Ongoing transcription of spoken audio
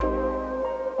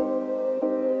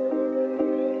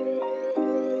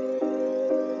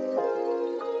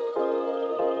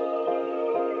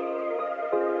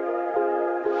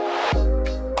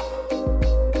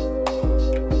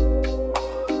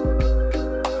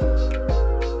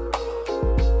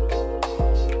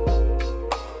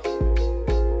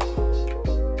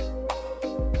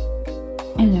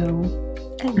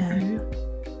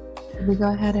we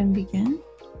go ahead and begin?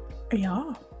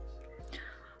 Yeah.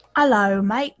 Hello,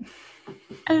 mate.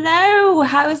 Hello,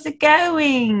 how's it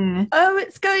going? Oh,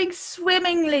 it's going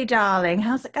swimmingly, darling.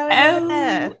 How's it going over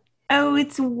there? Oh,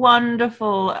 it's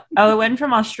wonderful. Oh, I went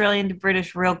from Australian to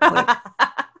British real quick.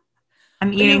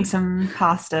 I'm eating some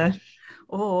pasta.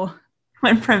 Oh.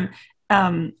 Went from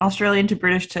Australian to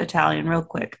British to Italian real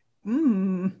quick.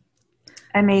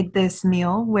 I made this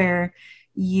meal where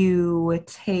you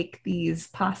take these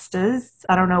pastas.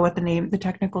 I don't know what the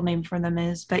technical name for them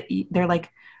is, but they're like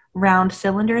round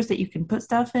cylinders that you can put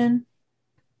stuff in.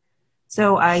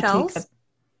 So Shells?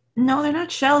 No, they're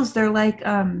not shells. They're like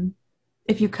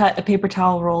if you cut a paper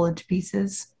towel roll into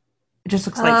pieces. It just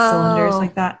looks like cylinders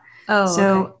like that. Oh,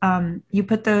 so okay. You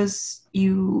put those,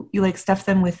 you like stuff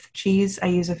them with cheese. I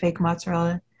use a fake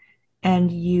mozzarella, and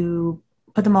you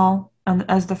put them all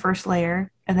as the first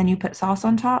layer, and then you put sauce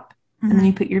on top, and then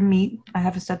you put your meat. I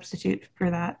have a substitute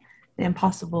for that, the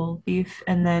Impossible beef,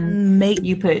 and then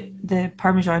you put the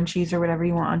Parmesan cheese or whatever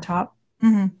you want on top,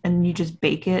 and you just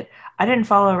bake it. I didn't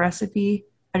follow a recipe.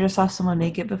 I just saw someone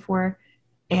make it before,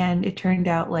 and it turned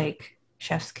out like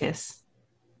chef's kiss.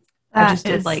 I just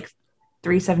did like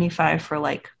 $3.75 for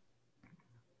like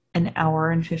an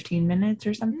hour and 15 minutes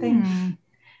or something.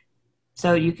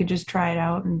 So you could just try it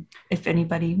out, and if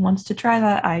anybody wants to try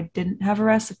that, I didn't have a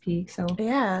recipe. So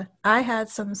yeah, I had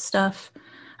some stuff.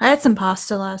 I had some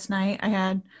pasta last night. I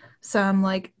had some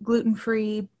like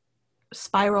gluten-free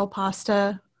spiral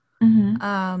pasta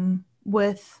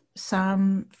with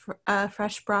some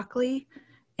fresh broccoli,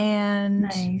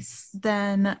 and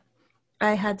then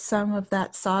I had some of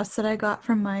that sauce that I got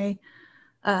from my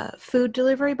food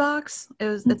delivery box.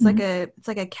 It's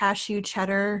like a cashew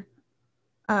cheddar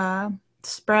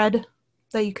spread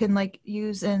that you can like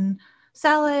use in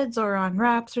salads or on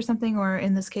wraps or something, or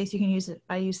in this case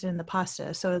I used it in the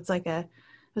pasta. So it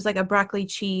was like a broccoli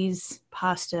cheese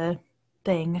pasta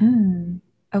thing.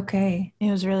 Okay.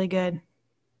 It was really good.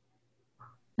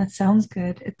 That sounds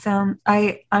good.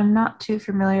 I'm not too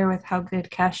familiar with how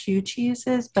good cashew cheese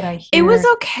is, but I hear it was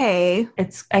okay.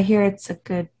 I hear it's a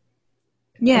good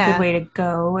way to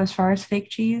go as far as fake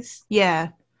cheese. Yeah.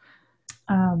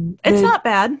 It's not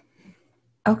bad.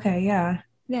 Okay, yeah.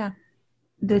 Yeah.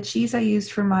 The cheese I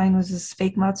used for mine was this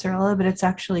fake mozzarella, but it's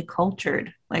actually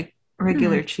cultured, like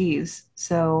regular cheese.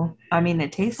 So, I mean,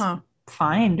 it tastes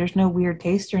fine. There's no weird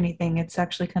taste or anything. It's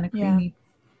actually kind of creamy.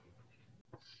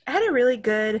 I had a really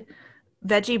good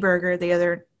veggie burger the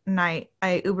other night.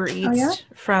 I Uber Eats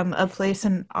from a place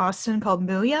in Austin called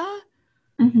Mooya.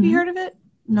 Have you heard of it?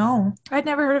 No. I'd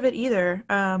never heard of it either.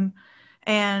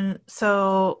 And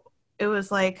so it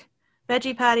was like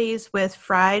veggie patties with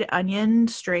fried onion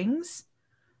strings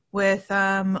with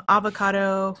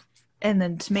avocado and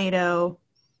then tomato,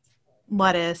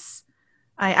 lettuce.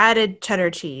 I added cheddar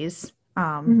cheese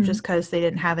just because they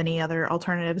didn't have any other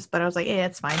alternatives, but I was like, yeah,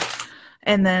 it's fine.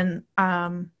 And then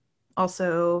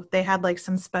also they had like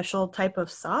some special type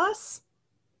of sauce.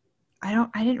 I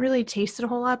didn't really taste it a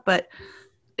whole lot, but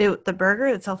the burger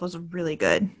itself was really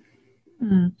good.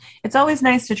 It's always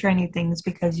nice to try new things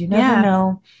because you never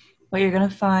know what you're going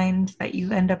to find that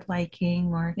you end up liking.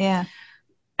 Or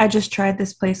I just tried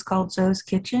this place called Zoe's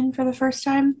Kitchen for the first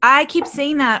time. I keep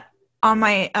seeing that on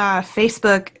my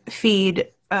Facebook feed,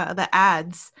 the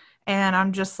ads, and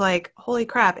I'm just like, holy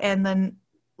crap. And then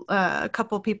a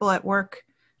couple people at work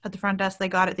at the front desk, they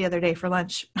got it the other day for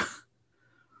lunch.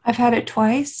 I've had it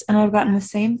twice, and I've gotten the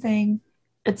same thing.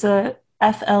 It's a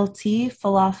FLT,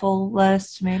 falafel,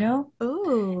 lettuce, tomato.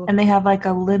 Ooh. And they have like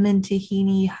a lemon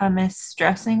tahini hummus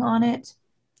dressing on it.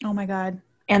 Oh my God.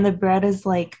 And the bread is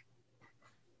like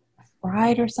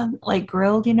fried or something, like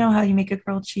grilled. You know how you make a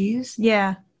grilled cheese?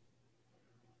 Yeah.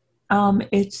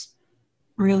 It's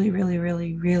really, really,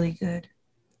 really, really good.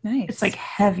 Nice. It's like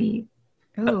heavy,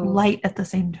 but light at the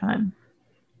same time.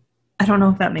 I don't know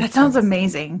if that makes sense. That sounds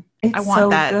amazing. It's I want so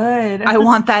that. good. I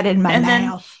want that in my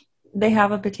mouth. They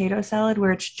have a potato salad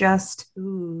where it's just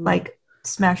like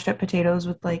smashed up potatoes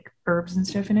with like herbs and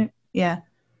stuff in it. Yeah.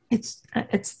 It's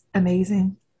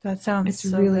amazing. That sounds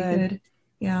so really good.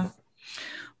 Yeah.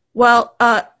 Well,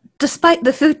 despite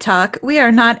the food talk, we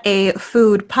are not a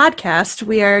food podcast.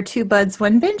 We are Two Buds,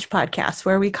 One Binge podcast,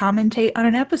 where we commentate on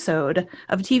an episode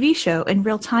of a TV show in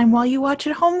real time while you watch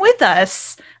at home with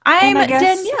us. I'm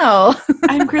Danielle.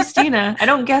 I'm Christina. I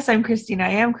don't guess I'm Christina. I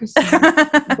am Christina.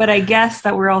 But I guess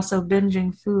that we're also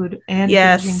binging food and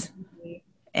binging TV.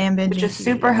 And binging which is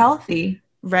super healthy.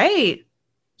 Right.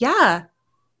 Yeah.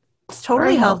 It's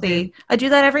totally healthy. I do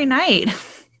that every night.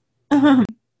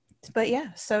 But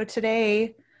yeah, so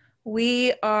today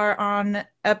we are on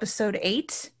episode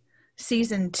 8,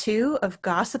 season 2 of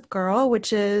Gossip Girl,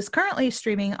 which is currently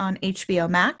streaming on HBO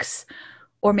Max.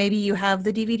 Or maybe you have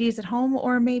the DVDs at home,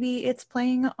 or maybe it's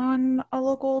playing on a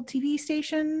local TV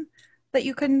station that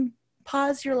you can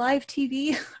pause your live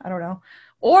TV. I don't know.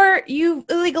 Or you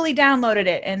illegally downloaded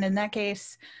it. And in that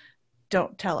case,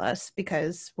 don't tell us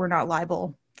because we're not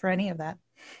liable for any of that.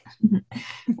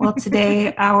 Well,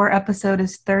 today our episode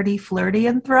is 30, Flirty,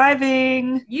 and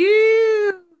Thriving.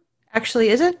 You actually,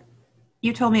 is it?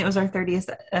 You told me it was our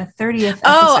 30th episode.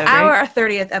 Oh, right? our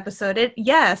 30th episode.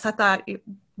 Yes, I thought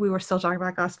we were still talking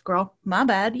about Gossip Girl. My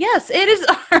bad. Yes, it is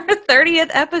our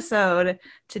 30th episode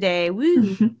today.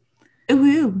 Woo.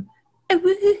 Woo.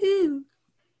 Woo-hoo-hoo.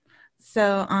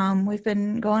 So we've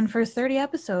been going for 30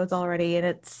 episodes already, and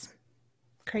it's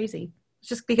crazy. It's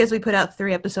just because we put out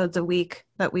 3 episodes a week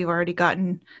that we've already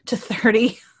gotten to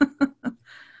 30.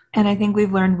 And I think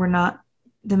we've learned we're not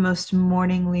the most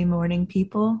morning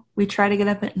people. We try to get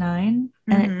up at 9,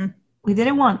 and we did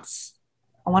it once.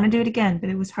 I want to do it again, but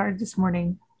it was hard this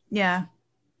morning. Yeah.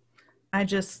 I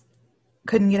just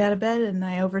couldn't get out of bed, and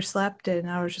I overslept, and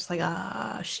I was just like,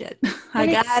 shit. I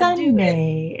gotta do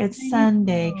it. It's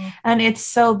Sunday, and it's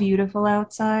so beautiful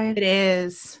outside. It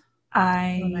is.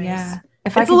 Nice. Yeah.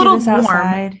 If it's I could a little do this warm.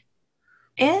 Outside,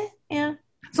 yeah.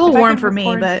 It's a little warm for me,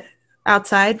 but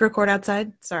record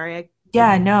outside. Sorry.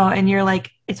 Yeah, no, and you're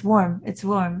like, it's warm,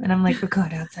 and I'm like,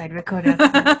 record outside.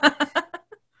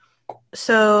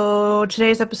 So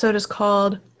today's episode is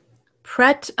called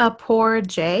Pret-a-Pour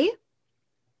J.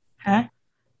 Huh?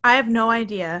 I have no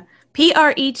idea.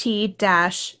 Pret-a-pour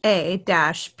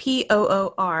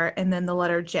and then the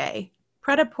letter J.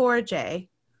 Pret-a-Pour J.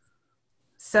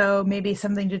 So maybe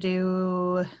something to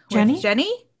do with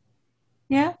Jenny?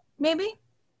 Yeah. Maybe?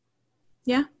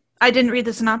 Yeah. I didn't read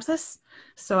the synopsis,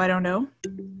 so I don't know.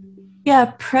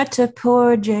 Yeah,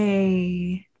 Pret-a-Pour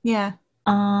J. Yeah.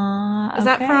 Is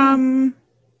that from...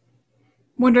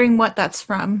 Wondering what that's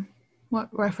from. What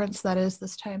reference that is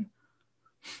this time.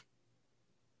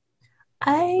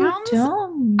 I don't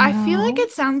know. I feel like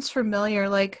it sounds familiar,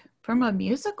 like from a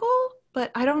musical,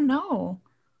 but I don't know.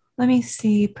 Let me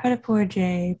see. Pret-a-Pour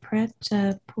J.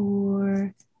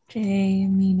 Pret-a-Pour J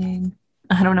meaning.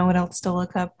 I don't know what else to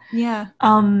look up. Yeah.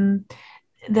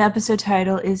 The episode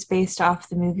title is based off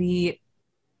the movie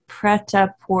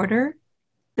Pret-a-Porter.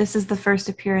 This is the first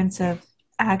appearance of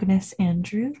Agnes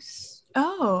Andrews.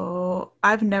 Oh,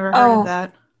 I've never heard of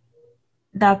that.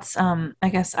 That's I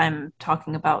guess I'm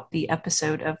talking about the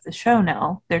episode of the show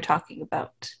now. They're talking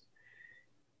about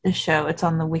the show. It's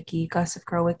on the wiki, Gossip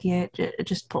Girl wiki. It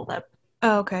just pulled up.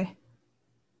 Oh, okay.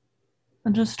 I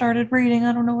just started reading.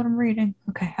 I don't know what I'm reading.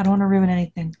 Okay, I don't want to ruin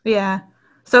anything. Yeah.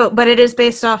 So, but it is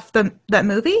based off that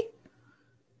movie?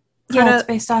 Yeah, it's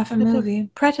based off a movie.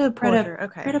 Pret-a-Porter.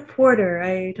 Okay. Pret-a-Porter.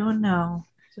 I don't know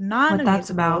so not what that's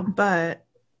about, but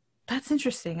that's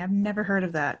interesting. I've never heard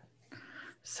of that.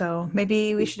 So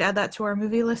maybe we should add that to our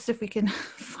movie list if we can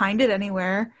find it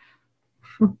anywhere.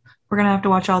 We're gonna have to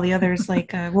watch all the others.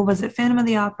 Like, what was it? Phantom of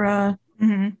the Opera.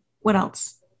 Mm-hmm. What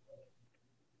else?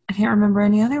 I can't remember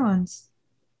any other ones.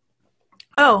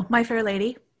 Oh, My Fair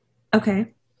Lady.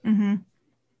 Okay. Mm-hmm.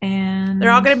 And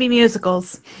they're all gonna be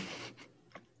musicals.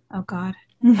 Oh God,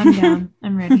 I'm down.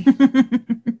 I'm ready.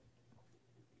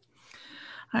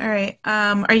 All right.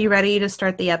 Are you ready to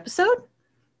start the episode?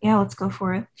 Yeah, let's go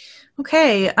for it.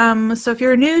 Okay. So if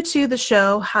you're new to the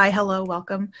show, hi, hello,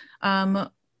 welcome.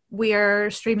 We are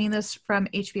streaming this from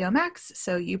HBO Max,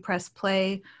 so you press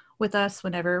play with us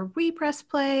whenever we press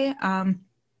play.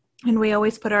 And we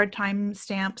always put our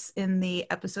timestamps in the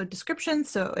episode description.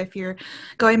 So if you're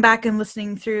going back and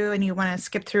listening through and you want to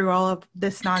skip through all of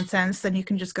this nonsense, then you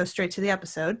can just go straight to the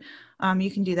episode. You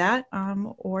can do that.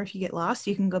 Or if you get lost,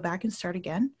 you can go back and start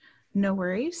again. No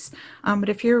worries. But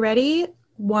if you're ready,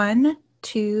 1,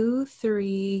 2,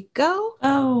 3, go.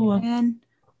 Oh. And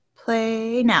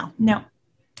play now. No.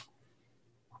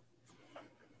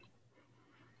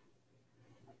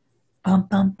 Bum,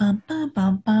 bum, bum, bum,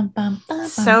 bum, bum, bum, bum.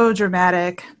 So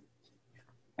dramatic.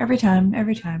 Every time.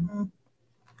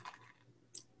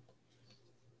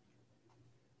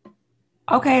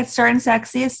 Okay, it's starting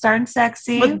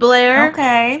sexy. With Blair.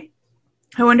 Okay.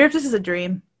 I wonder if this is a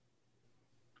dream.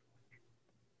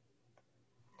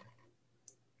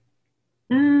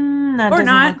 That or doesn't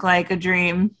not. Look like a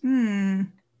dream.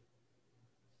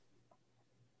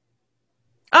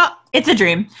 Oh, it's a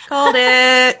dream. Called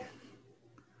it.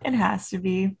 It has to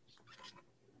be.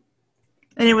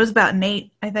 And it was about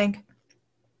Nate, I think.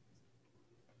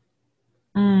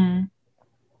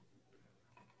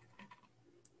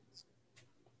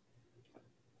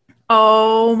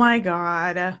 Oh my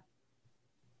God.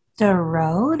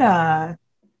 Dorota.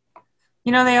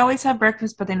 You know, they always have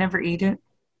breakfast, but they never eat it.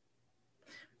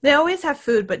 They always have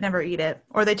food but never eat it.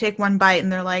 Or they take one bite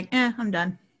and they're like, I'm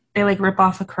done. They like rip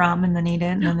off a crumb and then eat it,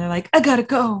 and then they're like, I gotta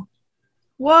go.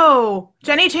 Whoa.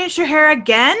 Jenny changed her hair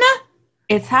again?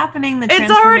 It's happening. The It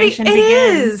transformation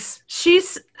begins. is.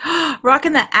 She's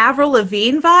rocking the Avril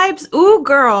Lavigne vibes. Ooh,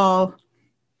 girl.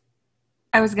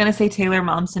 I was gonna say Taylor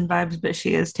Momsen vibes, but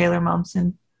she is Taylor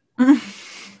Momsen.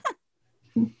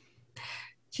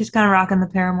 She's kind of rocking the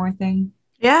Paramore thing.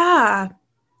 Yeah.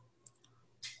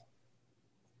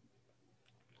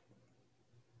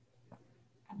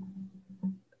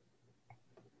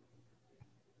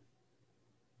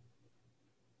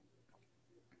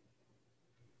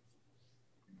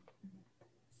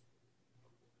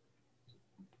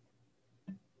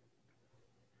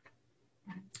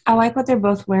 I like what they're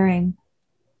both wearing.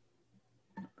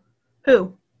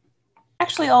 Who?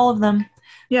 Actually, all of them.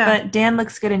 Yeah. But Dan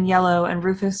looks good in yellow, and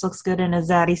Rufus looks good in a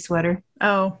zaddy sweater.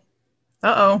 Oh.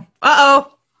 Uh-oh.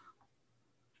 Uh-oh.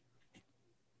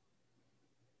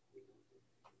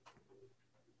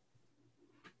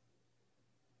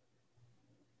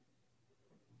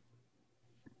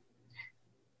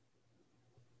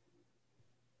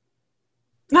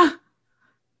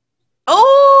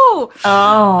 Oh!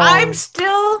 I'm Oh,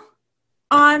 still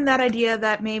on that idea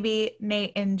that maybe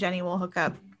Nate and Jenny will hook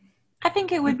up. I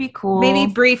think it would be Maybe cool.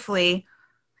 briefly.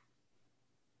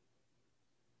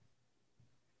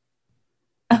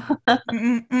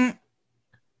 Mm-mm-mm.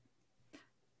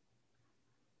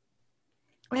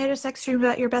 I had a sex dream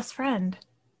about your best friend.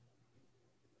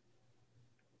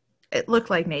 It looked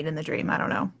like Nate in the dream. I don't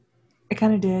know. It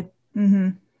kind of did. Mm-hmm.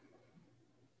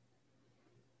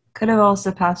 Could have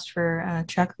also passed for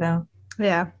Chuck, though.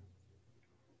 Yeah.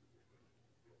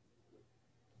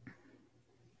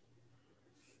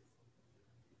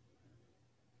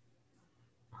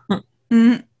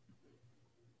 Mm.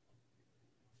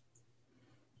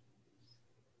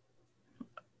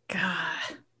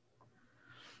 God.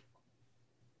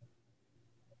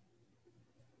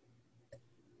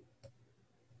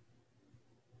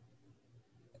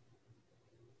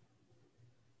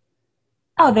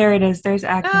 Oh, there it is. There's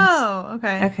Agnes. Oh,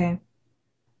 okay. Okay.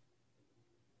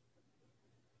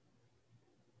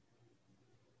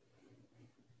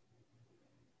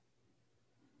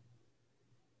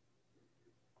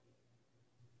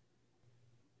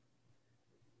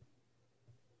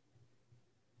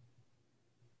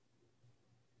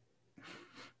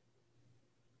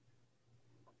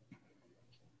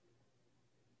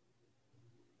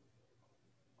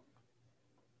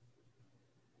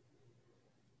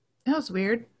 That was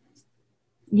weird.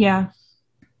 Yeah.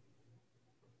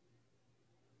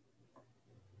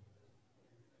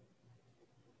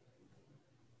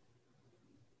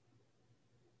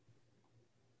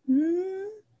 Mm.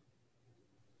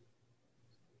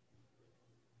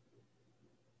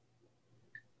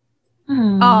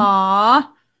 Hmm.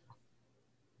 Aw.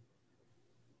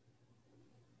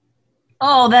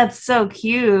 Oh, that's so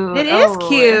cute. It is Oh, it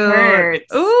cute.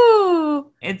 hurts.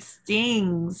 Ooh. It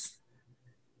stings.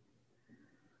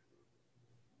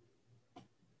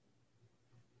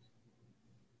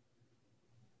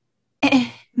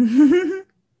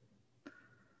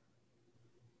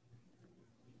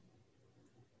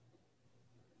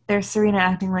 There's Serena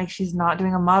acting like she's not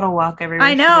doing a model walk I everywhere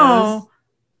she goes. know.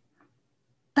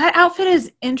 That outfit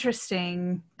is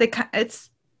interesting. It's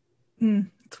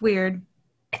weird.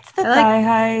 It's the I like, thigh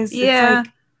highs. It's yeah.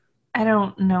 like, I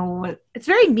don't know what. It's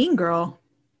very Mean Girl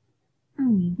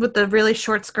Hmm, with the really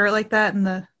short skirt like that and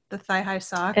the thigh high it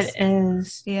socks.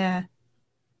 is. Yeah.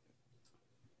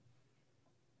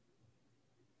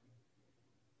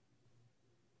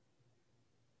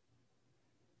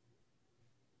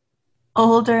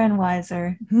 Older and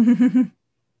wiser.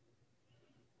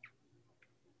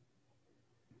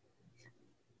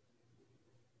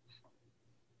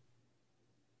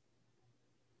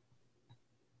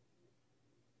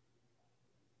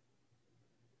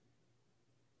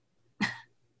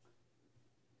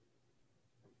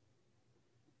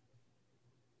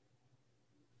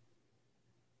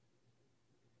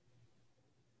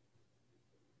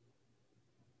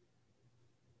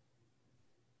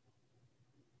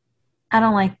 I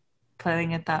don't like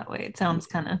putting it that way. It sounds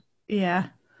kind of. Yeah.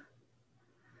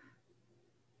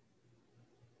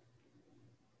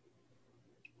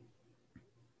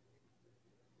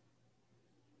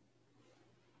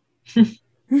 I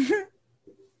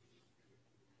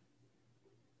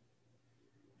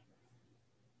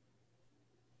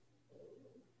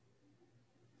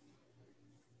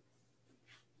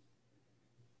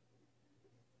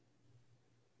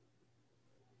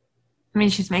mean,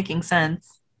 she's making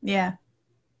sense. Yeah.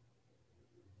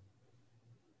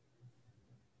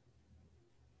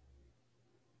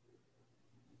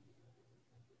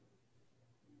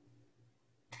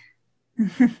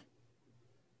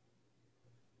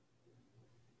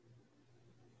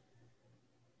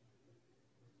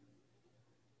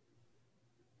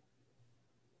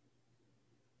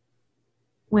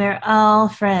 We're all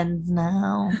friends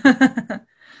now.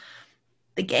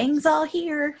 The gang's all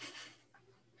here.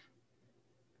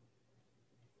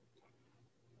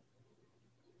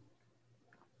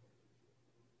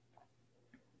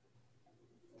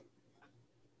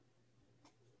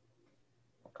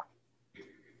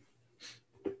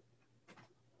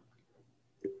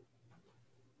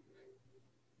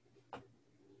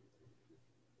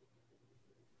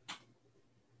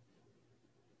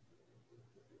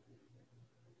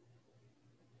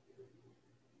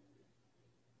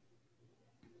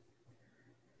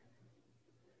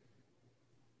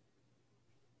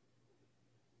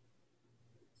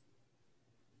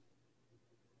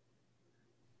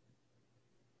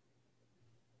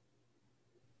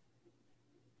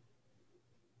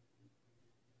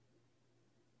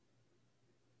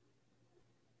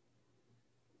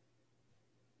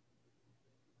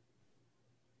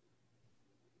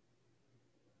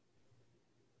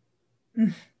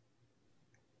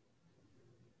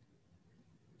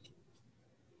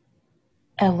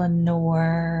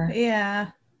 Eleanor.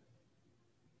 Yeah.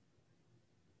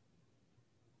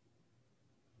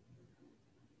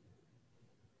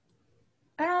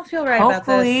 I don't feel right about this.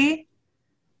 Hopefully.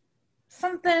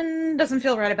 Something doesn't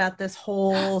feel right about this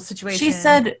whole situation. She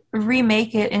said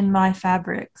remake it in my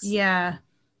fabrics. Yeah.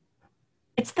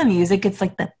 It's the music. It's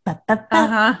like the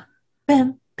Uh-huh.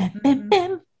 bim, bim, bim,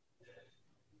 bim.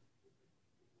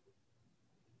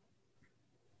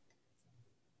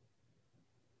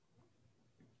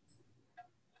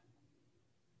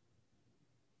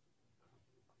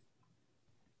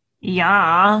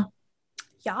 Yeah.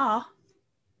 Yeah.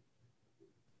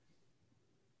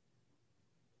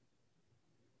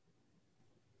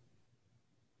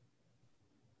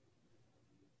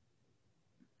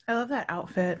 I love that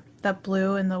outfit. That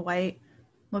blue and the white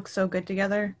looks so good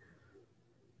together.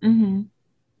 Mm-hmm.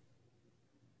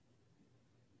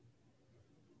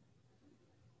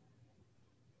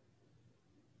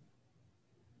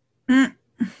 Mm.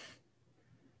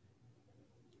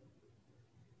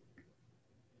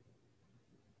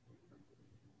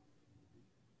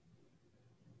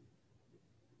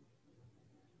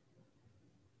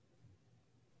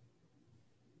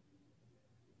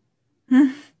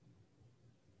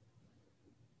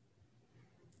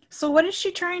 So what is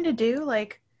she trying to do?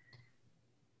 Like,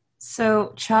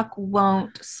 So Chuck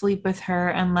won't sleep with her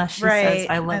unless she says, right.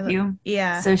 I love you.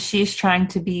 Yeah. So she's trying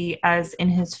to be as in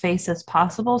his face as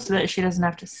possible so that she doesn't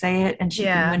have to say it and she can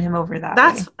Yeah. win him over that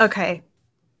That's way. okay.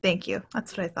 Thank you.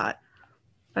 That's what I thought.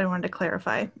 But I wanted to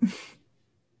clarify.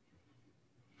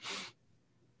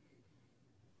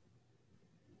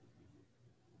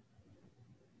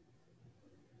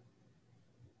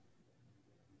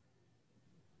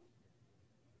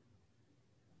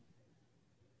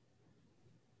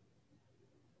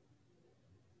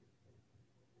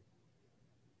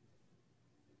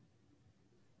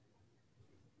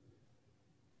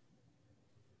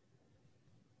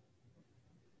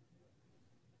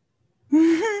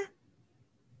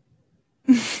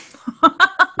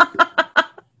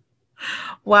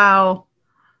 Wow.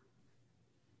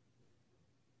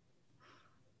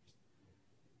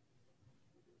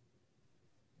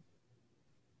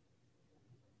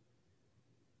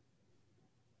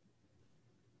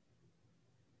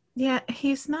 Yeah,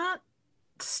 he's not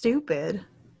stupid.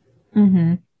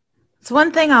 Mm-hmm. It's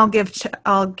one thing I'll give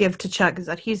to Chuck is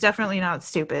that he's definitely not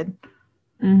stupid.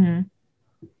 Mm-hmm.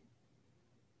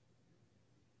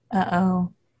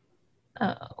 Uh-oh.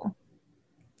 Uh-oh.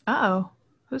 Uh-oh.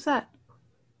 Who's that?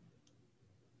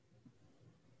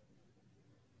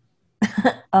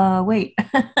 Wait.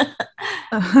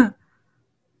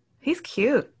 He's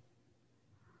cute.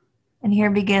 And here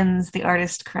begins the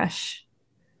artist crush.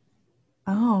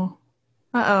 Oh.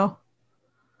 Uh-oh.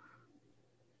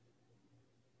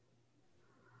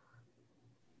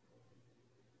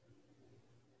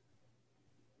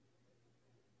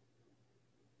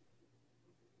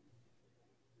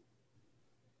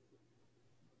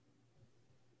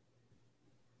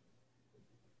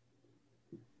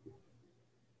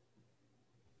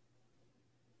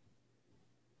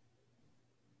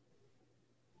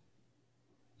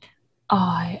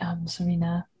 I am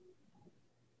Serena.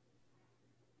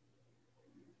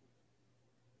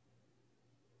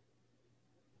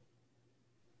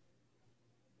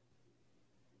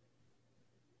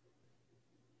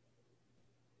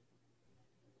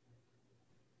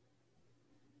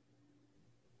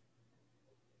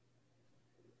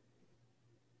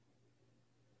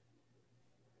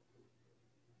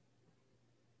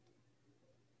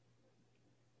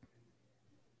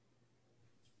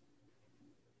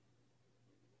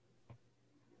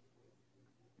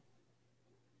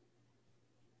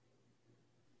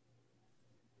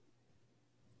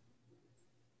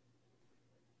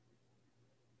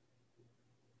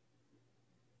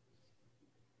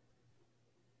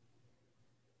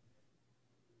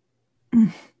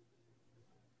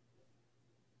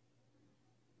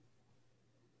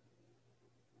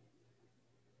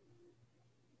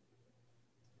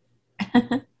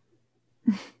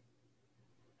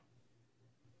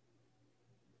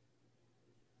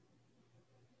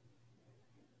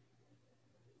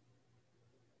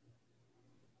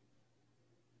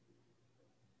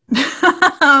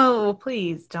 Oh,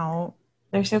 please don't.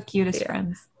 They're so cute as Yeah.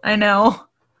 friends. I know.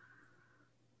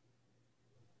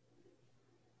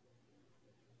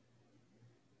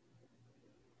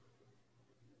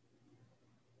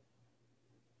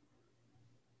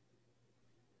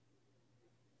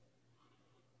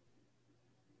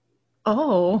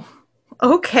 Oh,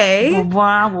 okay.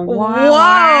 Wow, wow, wow,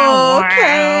 Whoa, wow.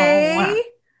 okay.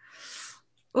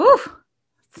 Ooh,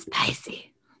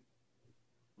 spicy.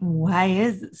 Why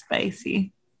is it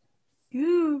spicy?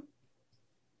 Ooh.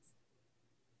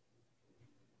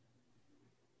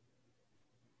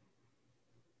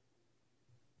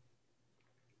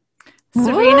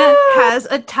 Serena Woo! has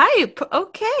a type.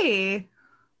 Okay.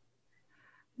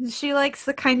 She likes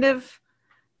the kind of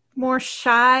more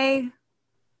shy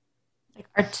Like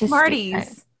artistic type.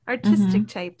 Smarties, artistic Mm-hmm.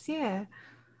 types. Yeah.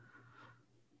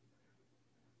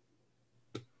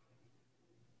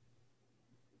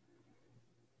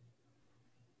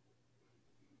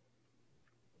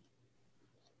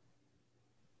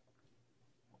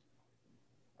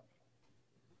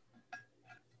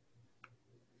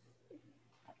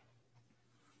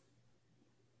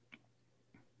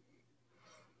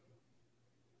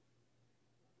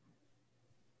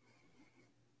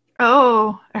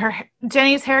 Oh,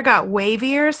 Jenny's hair got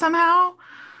wavier somehow.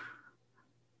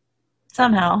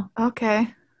 Somehow,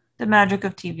 Okay. the magic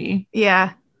of TV.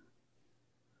 Yeah.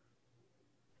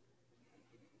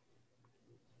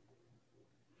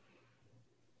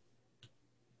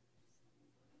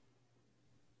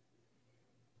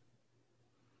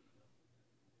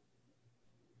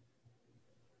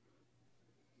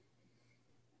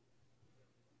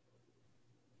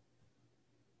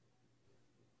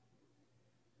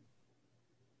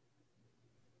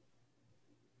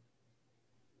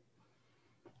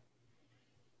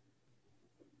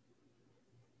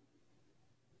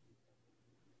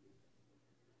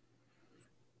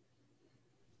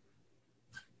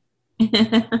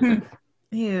 Hmm.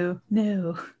 Ew,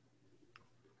 no.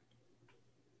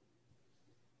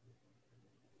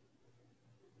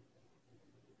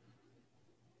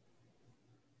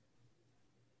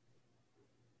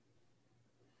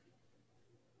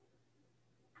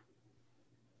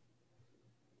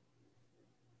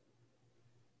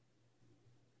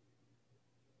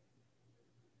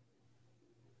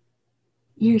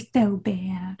 You're so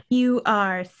bad. You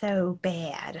are so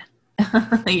bad.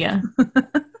 Yeah.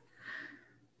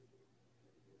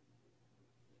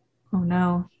 Oh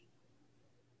no.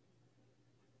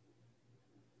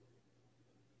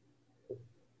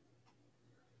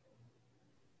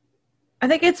 I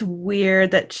think it's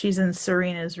weird that she's in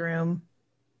Serena's room.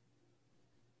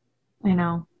 I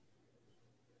know.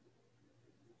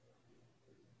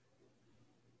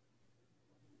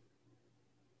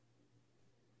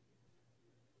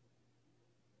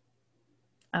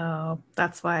 Oh,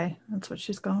 that's why. That's what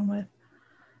she's going with.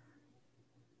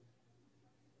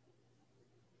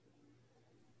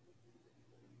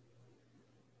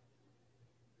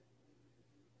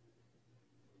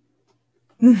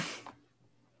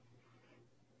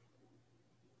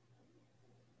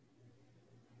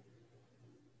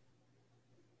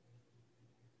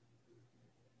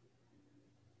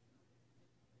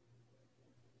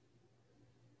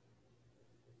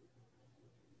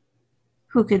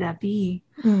 Who could that be?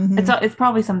 Hmm. It's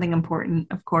probably something important,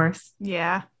 of course.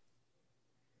 Yeah.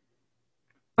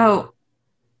 Oh,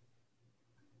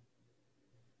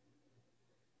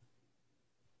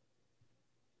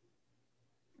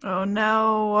 Oh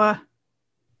no.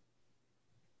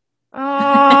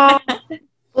 Oh,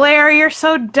 Blair, you're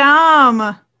so dumb.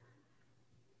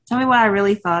 tell me why I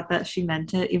really thought that she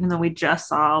meant it, even though we just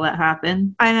saw all that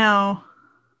happen. I know.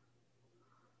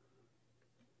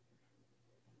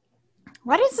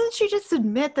 Why doesn't she just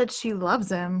admit that she loves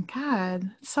him?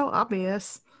 God, it's so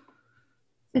obvious.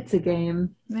 It's a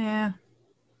game. Yeah.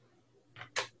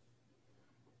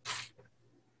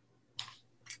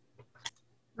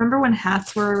 Remember when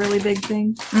hats were a really big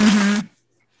thing? Mm-hmm.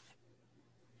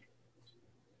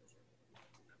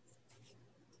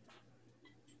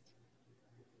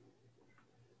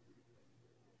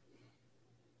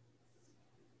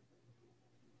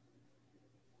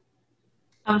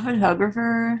 I'm a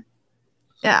photographer.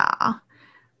 Yeah.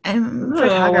 I'm a Ugh.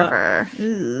 photographer.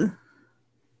 Ugh.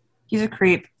 He's a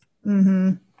creep.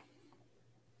 Mm-hmm.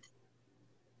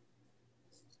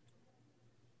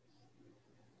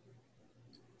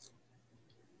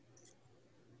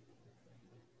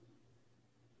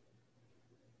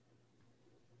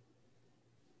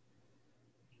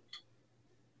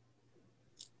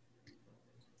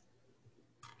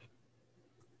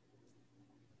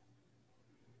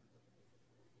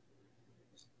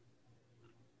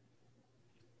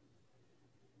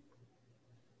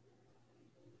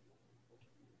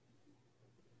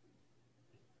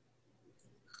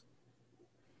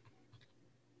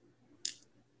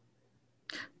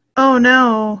 Oh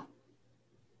no. Oh,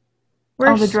 the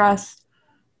Where's dress.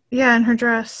 yeah, in her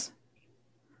dress.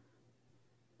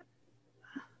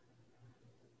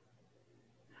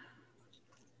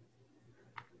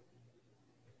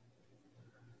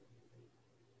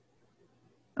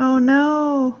 Oh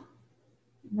no.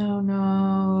 No,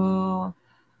 no.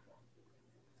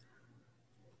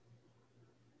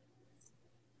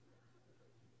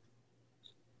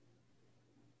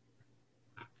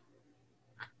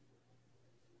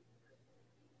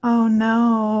 Oh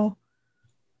no.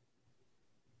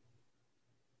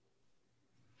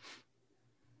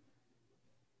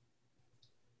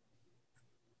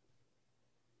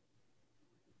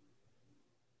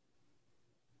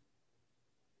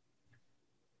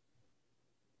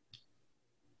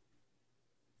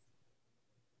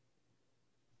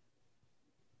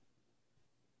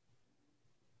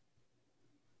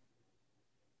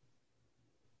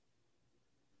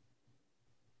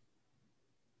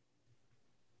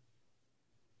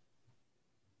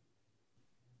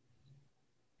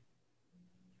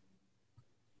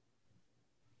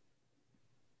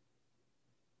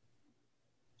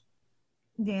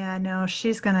 Yeah, no,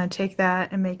 she's gonna take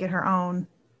that and make it her own.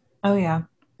 Oh, yeah.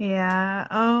 Yeah.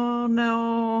 Oh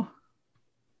no.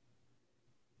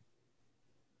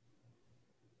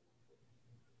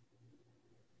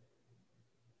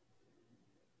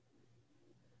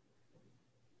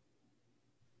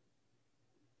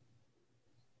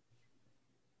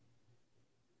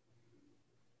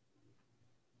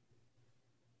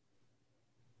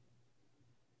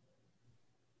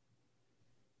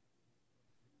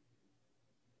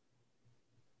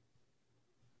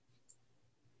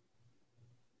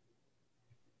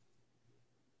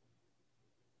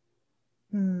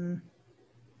 Hmm.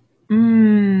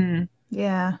 Mmm.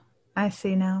 Yeah, I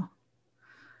see now.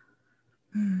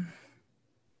 Hmm.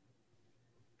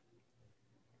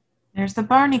 There's the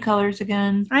Barney colors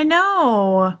again. I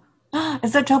know.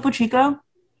 Is that Topo Chico?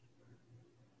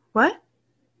 What?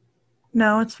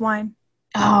 No, it's wine.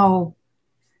 Oh,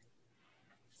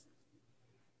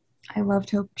 I love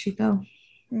Topo Chico.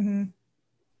 Mm-hmm.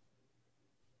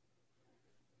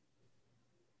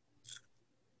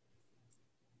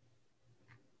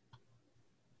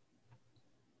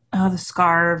 Oh, the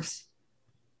scarves.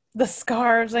 The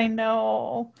scarves, I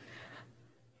know.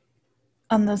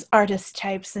 On those artist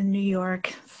types in New York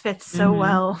fits so Mm-hmm.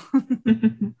 well.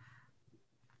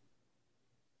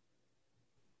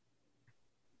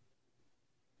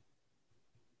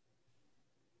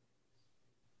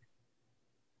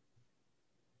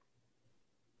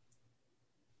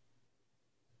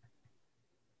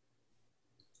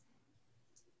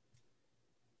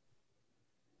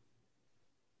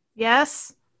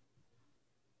 Yes,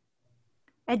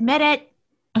 admit it.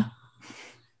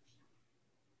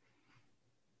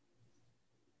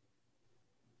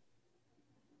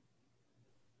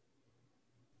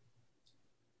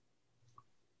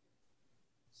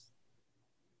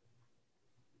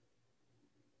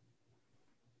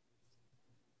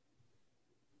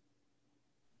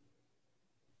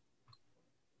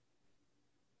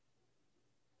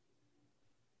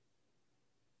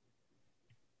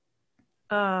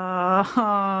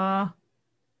 Oh,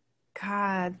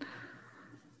 God.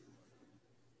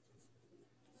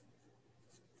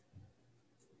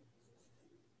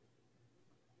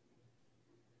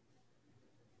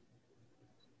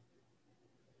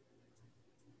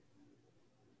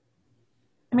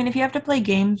 I mean, if you have to play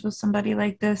games with somebody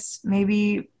like this,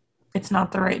 maybe it's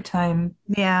not the right time.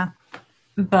 Yeah.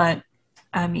 But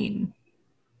I mean,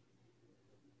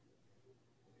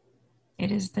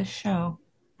 it is this show.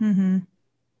 Mm-hmm.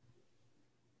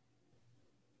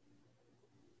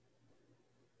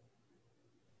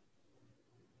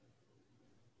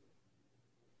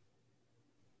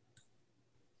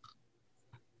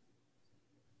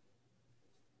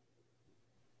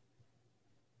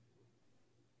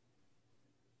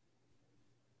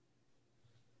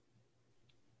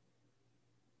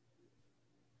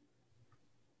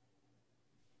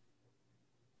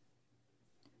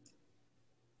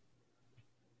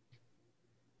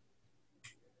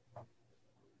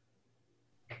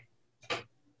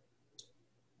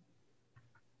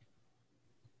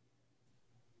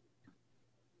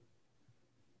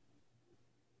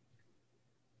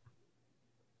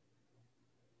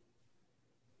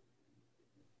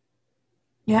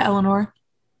 Yeah, Eleanor.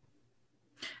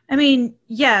 I mean,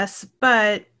 yes,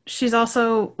 but she's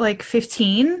also like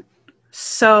 15.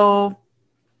 So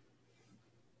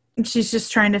she's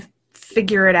just trying to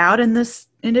figure it out in this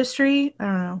industry. I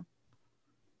don't know.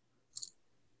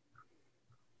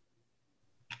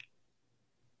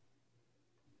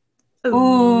 Ooh.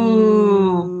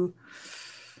 Ooh.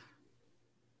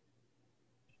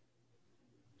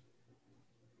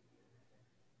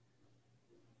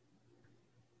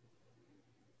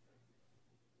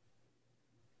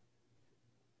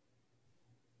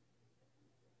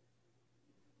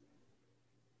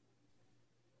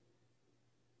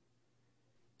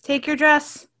 Take your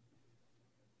dress.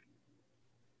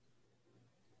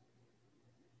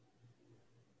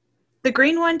 The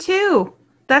green one too.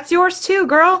 That's yours too,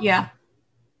 girl. Yeah.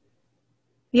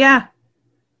 Yeah.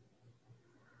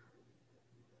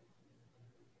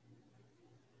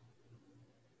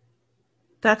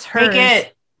 That's hers. Take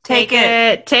it. Take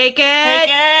it. Take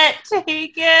it. Take it.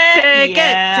 Take it. Take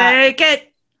it. Take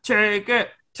it. Take it.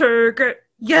 Take it.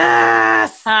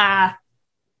 Yes. Ah.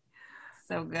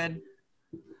 So good.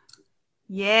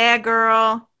 Yeah,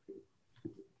 girl.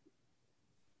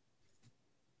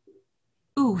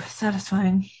 Ooh,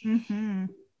 satisfying. Mm-hmm.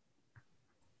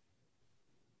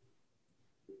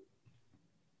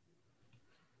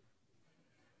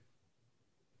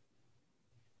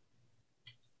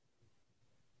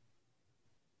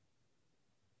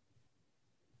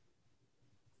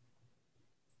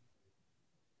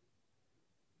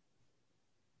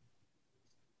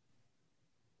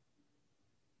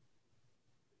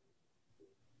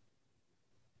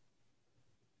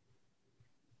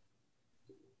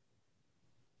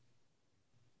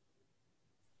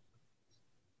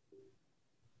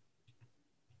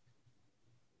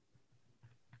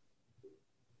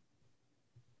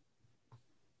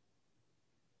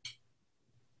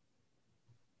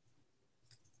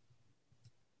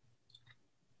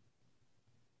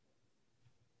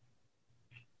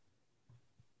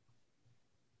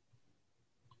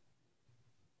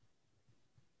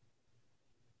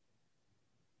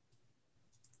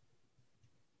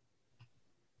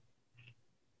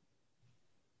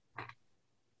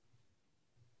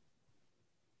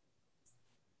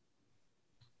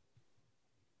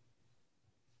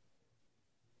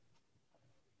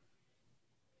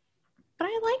 But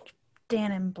I like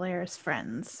Dan and Blair's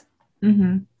friends.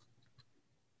 Mm-hmm.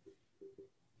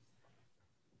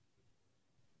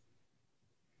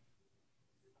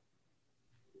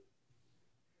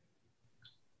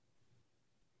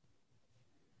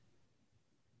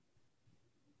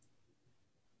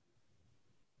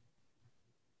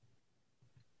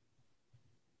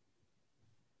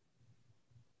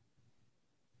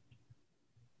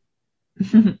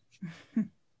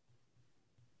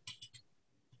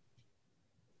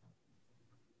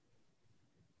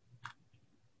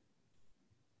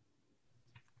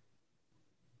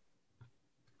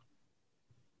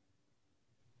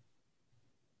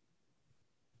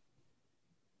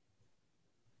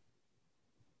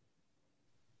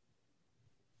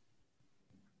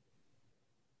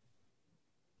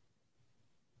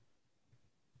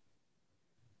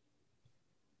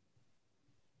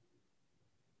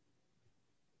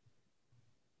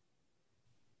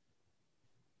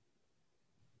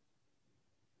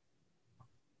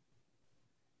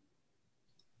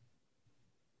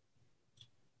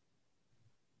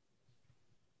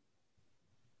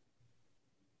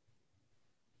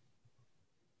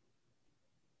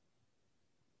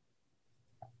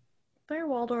 Blair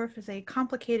Waldorf is a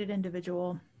complicated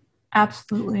individual.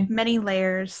 Absolutely. Many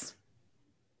layers.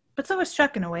 But so is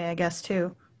Chuck in a way, I guess,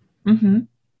 too. Mm-hmm.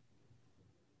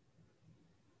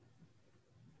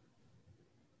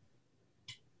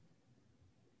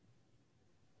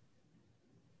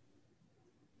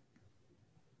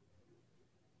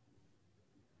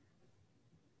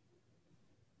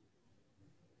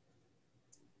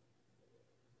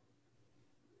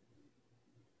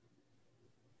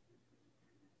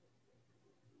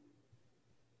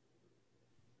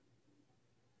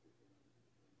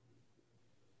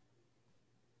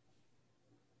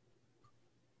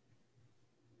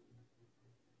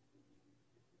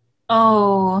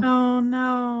 Oh. Oh,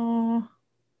 no.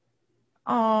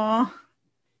 Oh.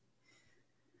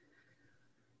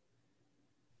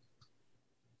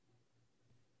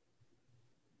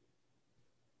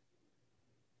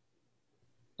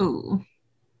 Ooh.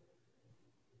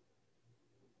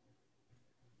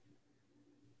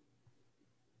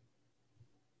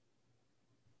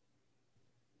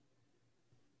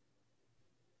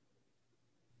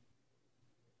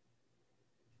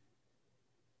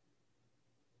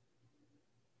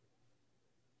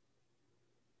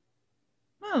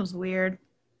 That was weird.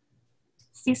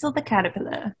 Cecil the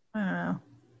caterpillar. I don't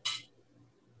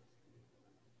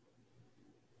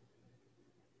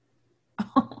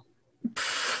know.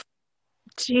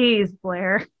 Jeez,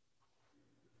 Blair.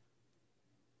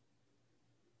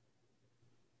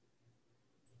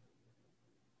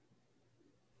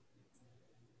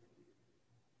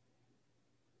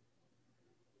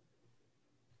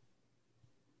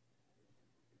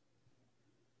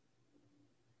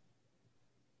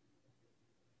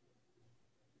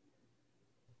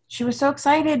 She was so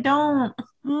excited. Don't.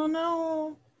 Oh,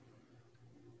 no.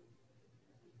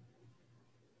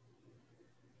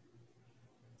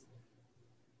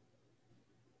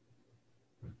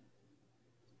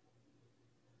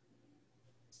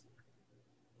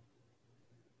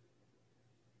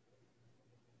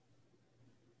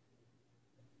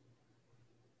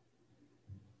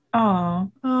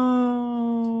 Oh.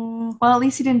 Oh, Well, at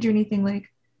least he didn't do anything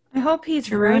like I hope he's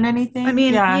to ruin right. I anything.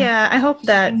 mean, Yeah. yeah, I hope Just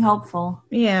that, being helpful.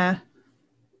 yeah.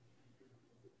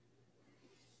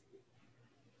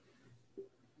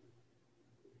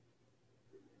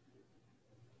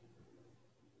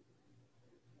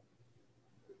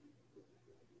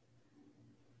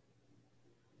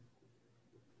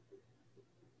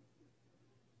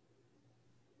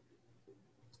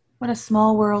 What a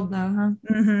small world, though, huh?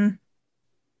 Mm-hmm.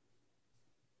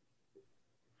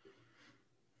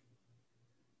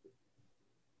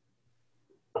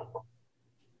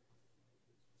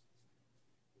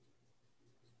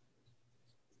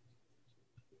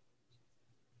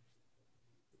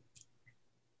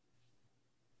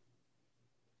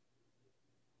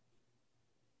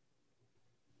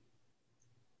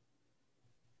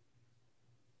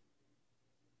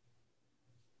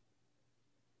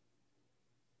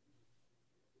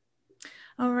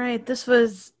 All right, this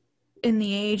was in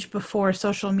the age before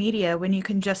social media when you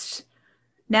can just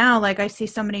now, like, I see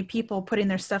so many people putting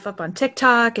their stuff up on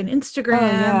TikTok and Oh, Instagram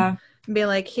yeah. and be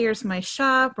like, here's my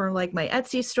shop or like my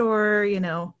Etsy store, you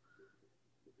know.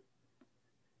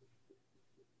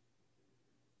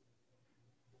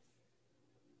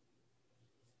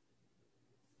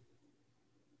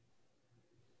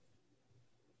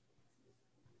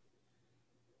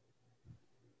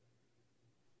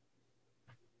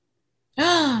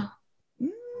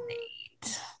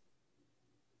 Nate.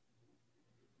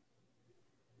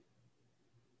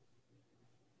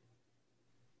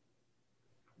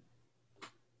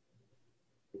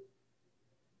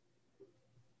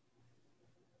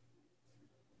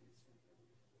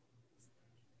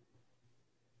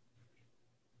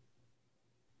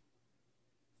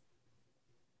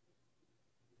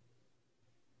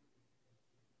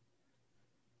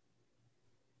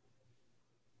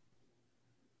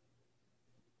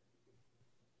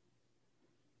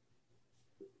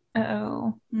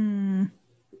 Uh-oh. Hmm.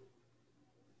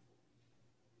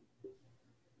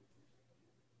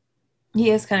 He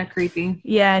is kind of creepy.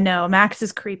 Yeah, no, Max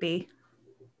is creepy.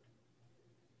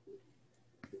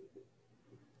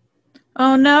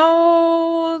 Oh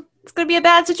no, it's gonna be a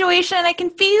bad situation. I can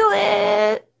feel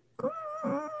it.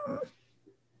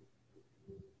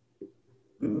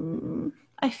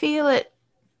 I feel it.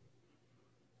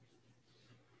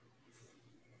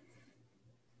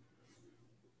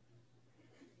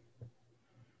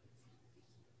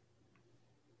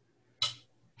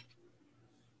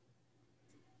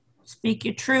 Speak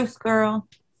your truth, girl.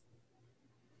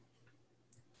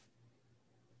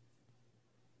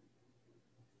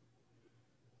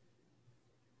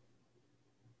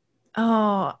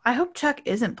 Oh, I hope Chuck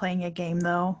isn't playing a game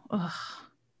though. Ugh,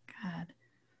 God.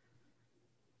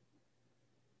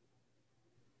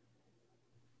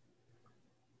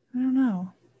 I don't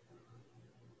know.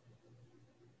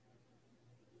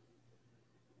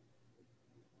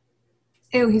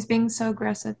 Ew, he's being so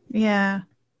aggressive. Yeah.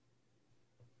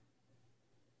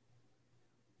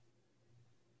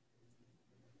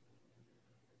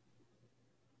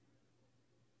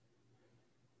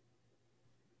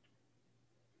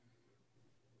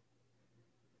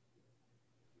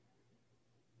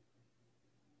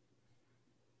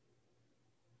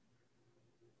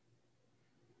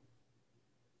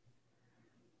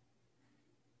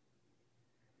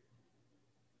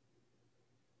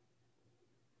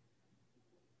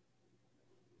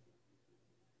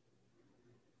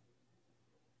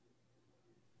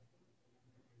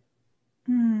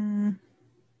 Hmm.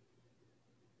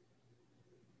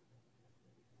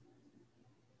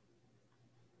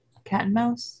 Cat and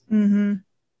mouse. Mm-hmm.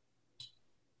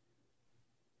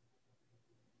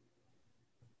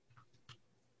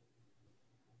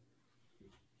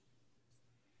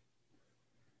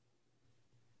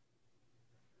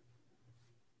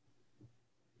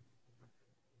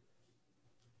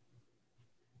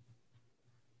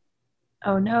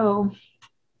 Oh no.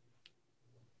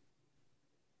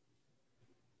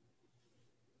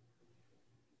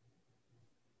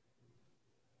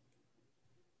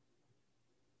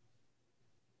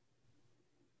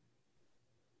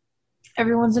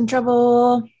 Everyone's in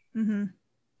trouble. Mm-hmm.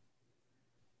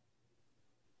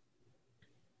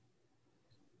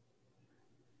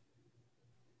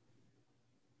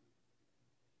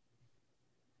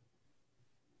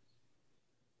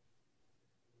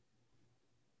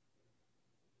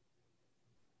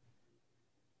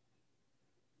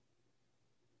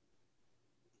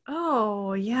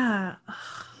 Oh, yeah.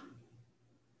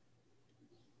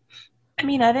 I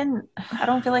mean, I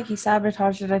don't feel like he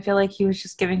sabotaged it. I feel like he was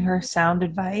just giving her sound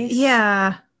advice.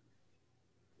 Yeah.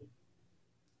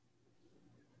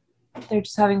 They're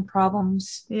just having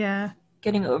problems. Yeah.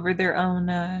 getting over their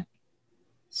own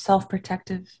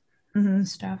self-protective Hmm.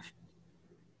 stuff.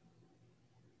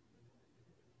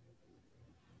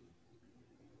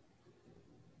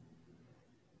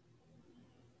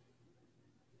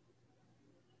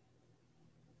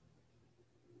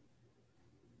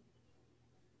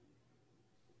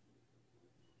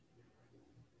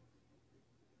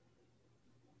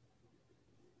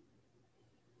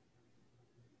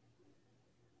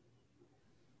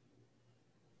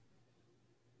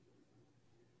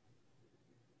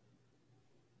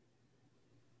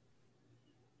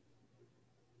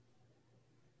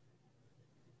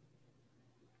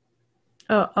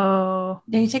 Uh-oh.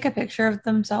 Did he take a picture of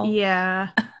themselves? Yeah.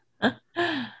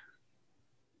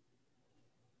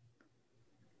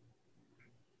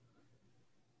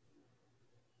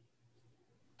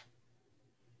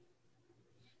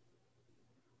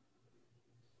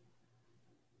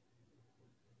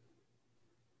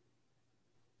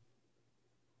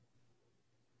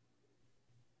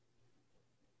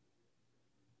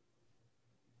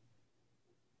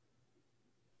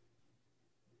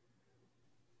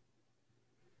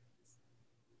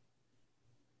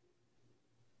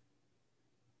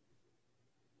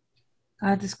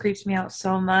 God, this creeps me out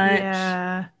so much.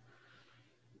 Yeah.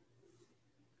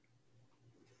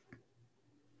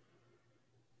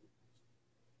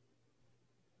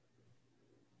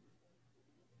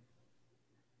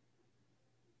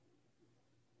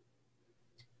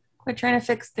 Quit trying to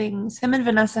fix things. Him and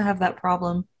Vanessa have that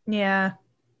problem. Yeah.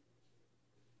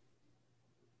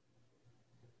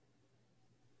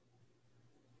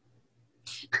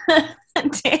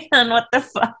 Dan, what the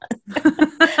fuck?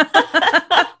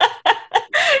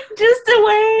 Just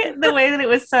the way that it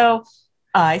was so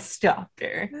I stalked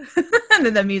her. And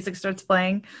then the music starts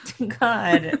playing.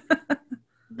 God.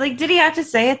 Like, did he have to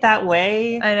say it that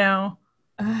way? I know.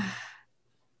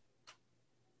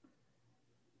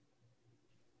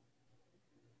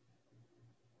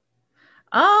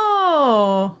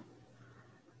 Oh.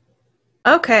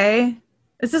 Okay.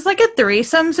 Is this like a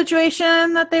threesome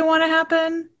situation that they want to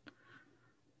happen?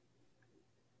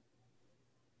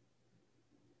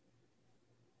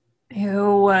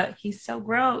 Ew, he's so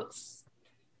gross.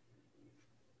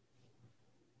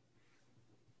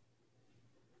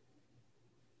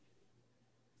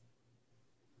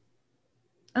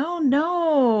 Oh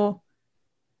no.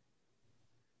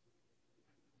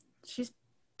 She's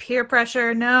peer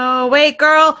pressure. No. Wait,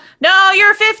 girl. No,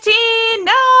 you're 15.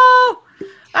 No.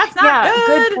 That's not Yeah,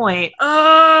 good good. point.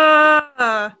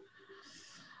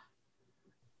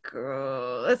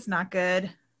 Girl, that's not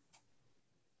good.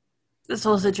 This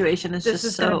whole situation is This just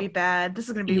is going to be so, bad. This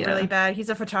is going to be really yeah. bad. He's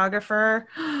a photographer.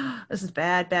 This is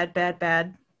bad, bad, bad,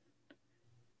 bad.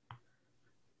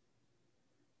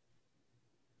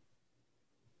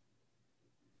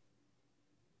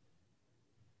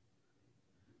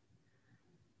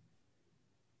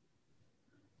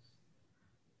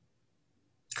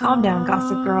 Calm down,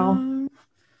 gossip girl.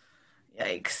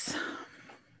 Yikes.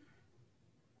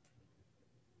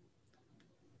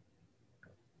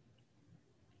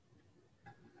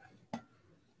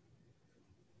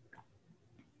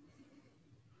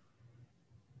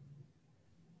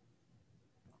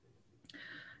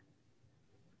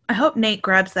 I hope Nate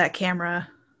grabs that camera.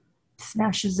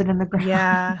 Smashes it in the ground.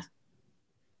 Yeah.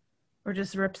 Or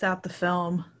just rips out the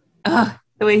film. Ugh,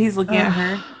 the way he's looking at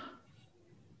her.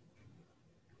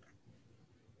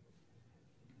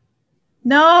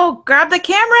 No, grab the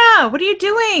camera. What are you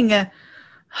doing? You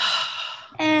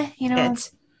know.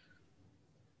 It.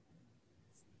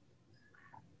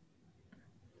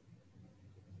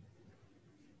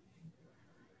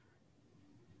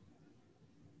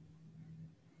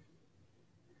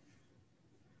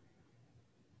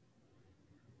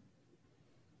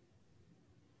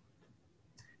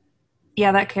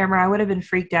 Yeah, that camera, I would have been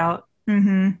freaked out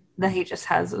Mm-hmm. that he just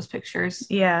has those pictures.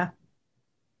 Yeah.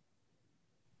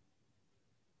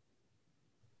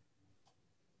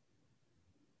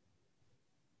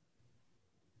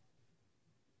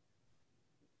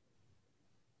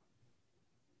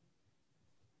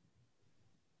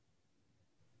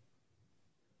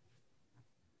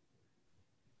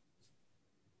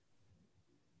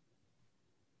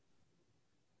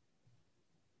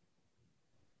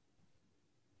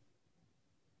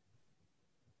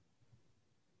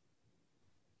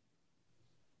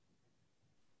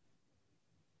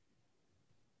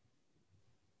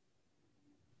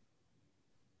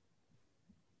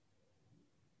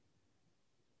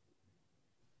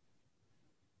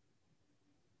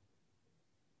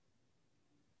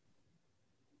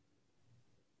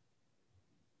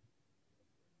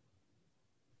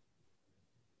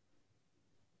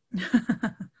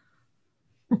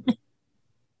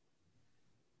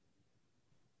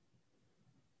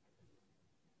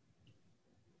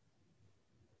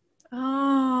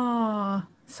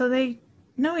 So they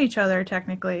know each other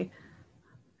technically.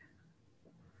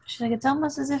 She's like, it's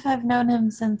almost as if I've known him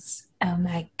since, oh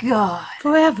my God.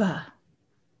 Forever.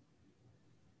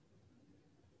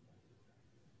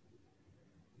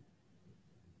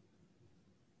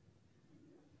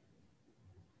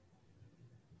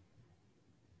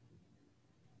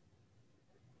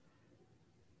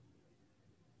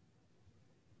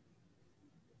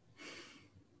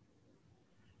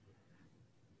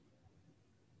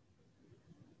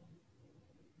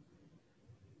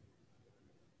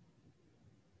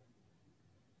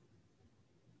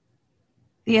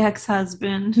 The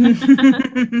ex-husband.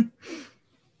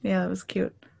 Yeah, that was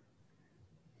cute.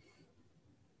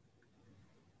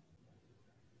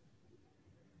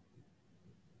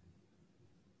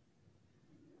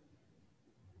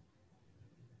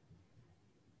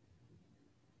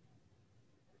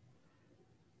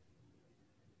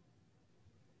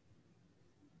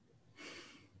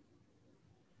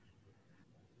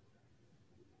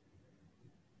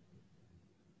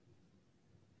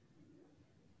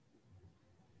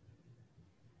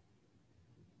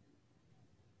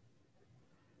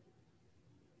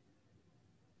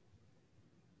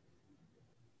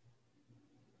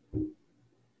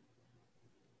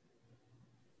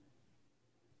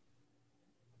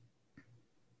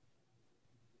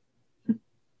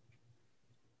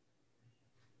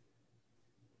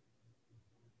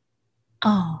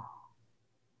 Oh,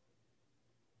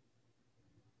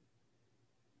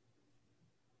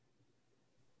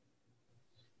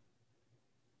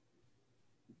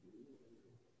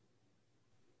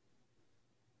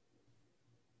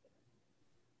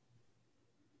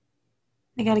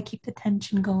 they got to keep the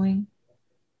tension going.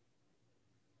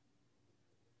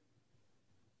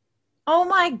 Oh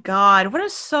my God, what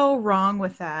is so wrong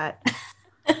with that?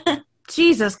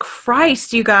 Jesus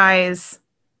Christ, you guys.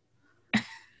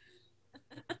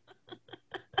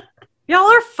 Y'all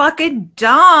are fucking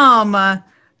dumb.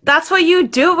 That's what you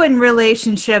do in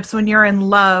relationships when you're in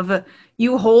love.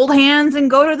 You hold hands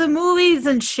and go to the movies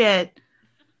and shit.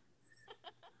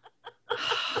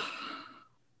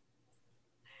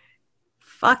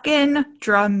 Fucking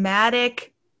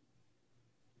dramatic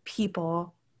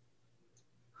people.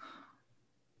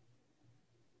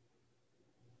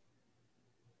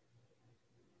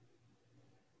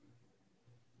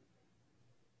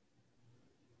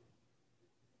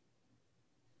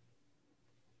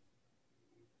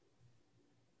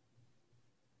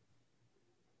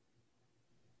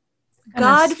 Kind of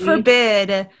God sweet.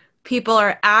 forbid people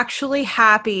are actually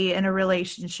happy in a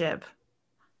relationship.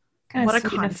 Kind of What a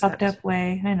sweet in a fucked concept. up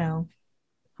way. I know.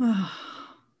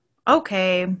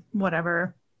 Okay,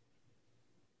 whatever.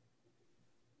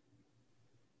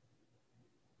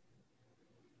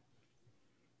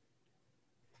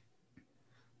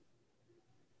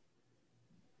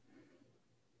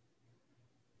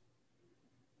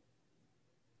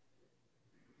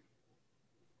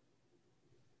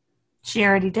 She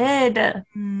already did.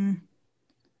 Mm,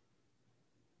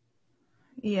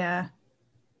 yeah.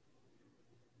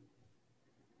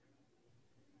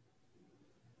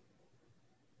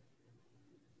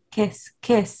 Kiss,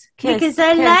 kiss, Because kiss,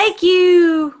 I kiss. like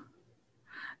you.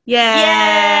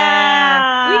 Yeah.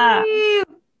 Yeah. Woo!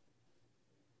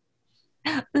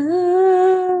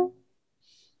 Ooh.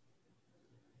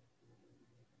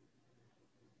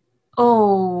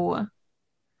 Oh.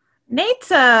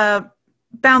 Nate's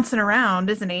bouncing around,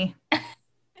 isn't he?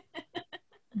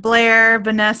 Blair,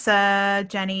 Vanessa,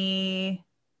 Jenny,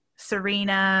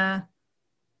 Serena.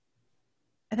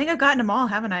 I think I've gotten them all,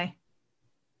 haven't I?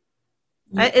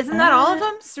 Yeah. Isn't that all of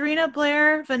them? Serena,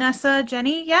 Blair, Vanessa,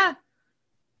 Jenny? Yeah.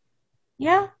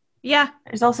 Yeah. Yeah.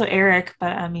 There's also Eric,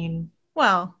 but I mean,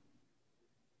 Well,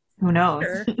 who knows?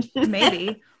 sure.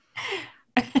 Maybe.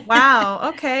 Wow.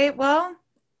 Okay. Well,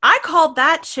 I called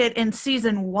that shit in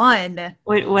season 1.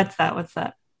 Wait, what's that? What's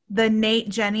that? The Nate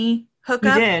Jenny You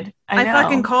hookup. did. I I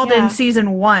fucking know. called in Yeah.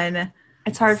 season 1.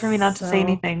 It's hard for me not to say So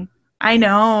anything. I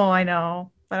know, I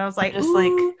know. But I was I'm like, just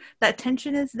like, ooh, that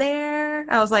tension is there.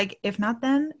 I was like, if not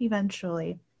then,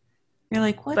 eventually. you're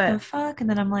like, what the But fuck? And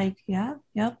then I'm like, yeah,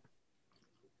 yep.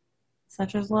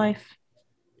 Such is life.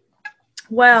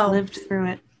 I've well, lived through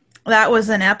it. that was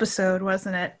an episode,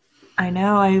 wasn't it? I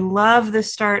know. I love the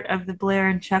start of the Blair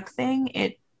and Chuck thing.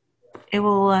 It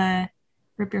will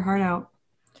rip your heart out.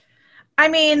 I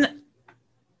mean,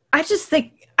 I just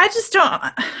don't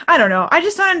I don't know. I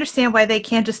just don't understand why they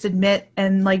can't just admit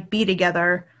and like be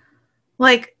together.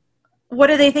 Like, what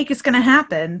do they think is gonna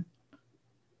happen?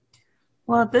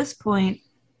 Well, at this point,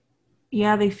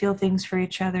 yeah, they feel things for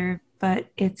each other, but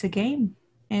it's a game.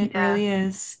 It Yeah. really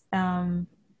is.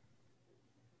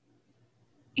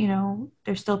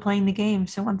 they're still playing the game.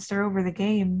 So once they're over the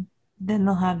game, then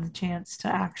they'll have the chance to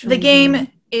actually The game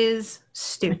is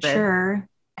stupid. mature.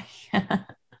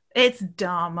 It's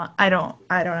dumb. I don't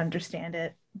understand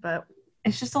it, but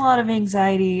it's just a lot of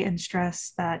anxiety and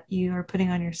stress that you are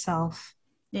putting on yourself.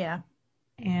 Yeah.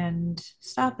 And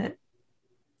stop it.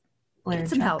 Get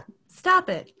some help. Stop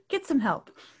it. Get some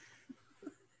help.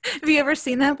 Have you ever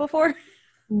seen that before?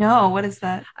 No, what is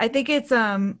that? I think it's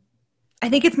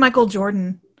Michael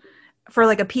Jordan for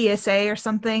like a PSA or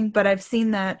something, but I've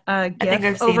seen that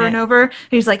gif over and over. And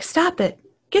he's like, "Stop it.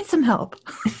 Get some help."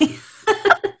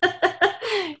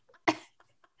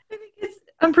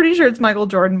 I'm pretty sure it's Michael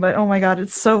Jordan, but oh my god,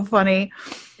 it's so funny.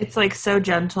 It's like so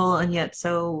gentle and yet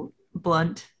so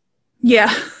blunt.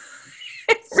 Yeah.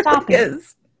 Stop it.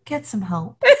 Get some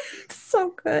help. It's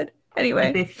so good. Anyway.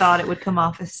 Like they thought it would come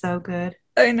off as so good.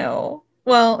 I know.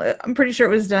 Well, I'm pretty sure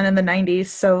it was done in the 90s,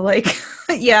 so like,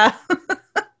 yeah.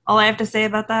 All I have to say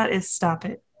about that is stop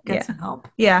it. Get some help.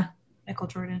 Yeah. Michael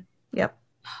Jordan. Yep.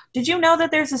 Did you know that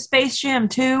there's a Space Jam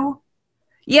 2?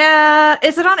 Yeah.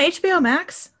 Is it on HBO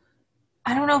Max?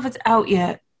 I don't know if it's out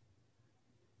yet.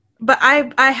 But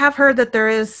I have heard that there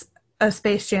is a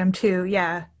Space Jam 2.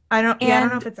 Yeah. I don't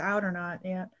know if it's out or not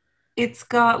yet. It's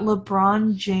got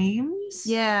LeBron James.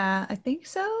 Yeah, I think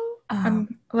so.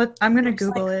 I'm going to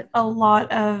Google it. A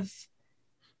lot of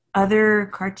other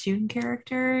cartoon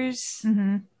characters.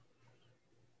 Mm-hmm.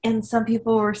 And some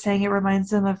people were saying it reminds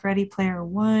them of Ready Player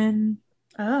One.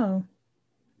 Oh.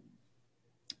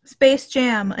 Space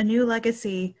Jam, A New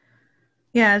Legacy.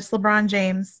 Yeah, it's LeBron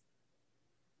James.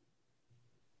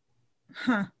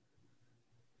 Huh.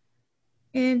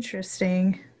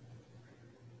 Interesting.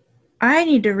 I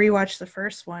need to rewatch the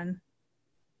first one.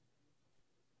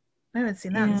 I haven't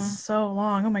seen that in so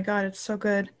long. Oh my god, it's so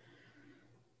good.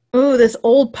 Ooh, this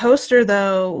old poster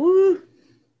though. Ooh.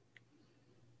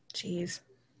 Jeez.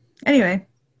 Anyway,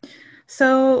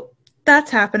 so that's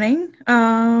happening.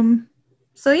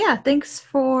 So yeah, thanks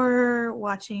for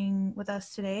watching with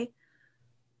us today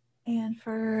and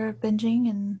for binging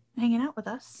and hanging out with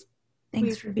us.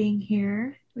 Thanks for being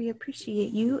here. We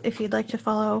appreciate you. If you'd like to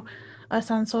follow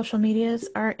us on social medias,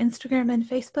 our Instagram and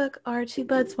Facebook are Two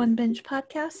Buds One Binge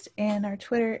Podcast, and our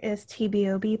Twitter is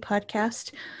TBOB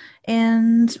Podcast.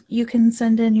 And you can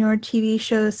send in your TV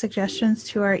show suggestions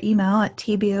to our email at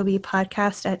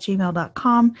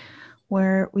tbobpodcast@gmail.com,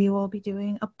 where we will be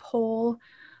doing a poll,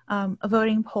 a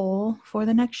voting poll for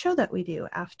the next show that we do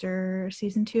after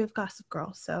season 2 of Gossip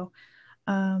Girl. So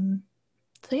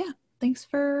yeah, thanks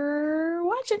for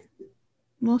watching.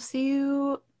 We'll see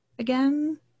you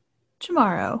again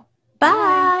tomorrow.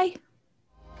 Bye.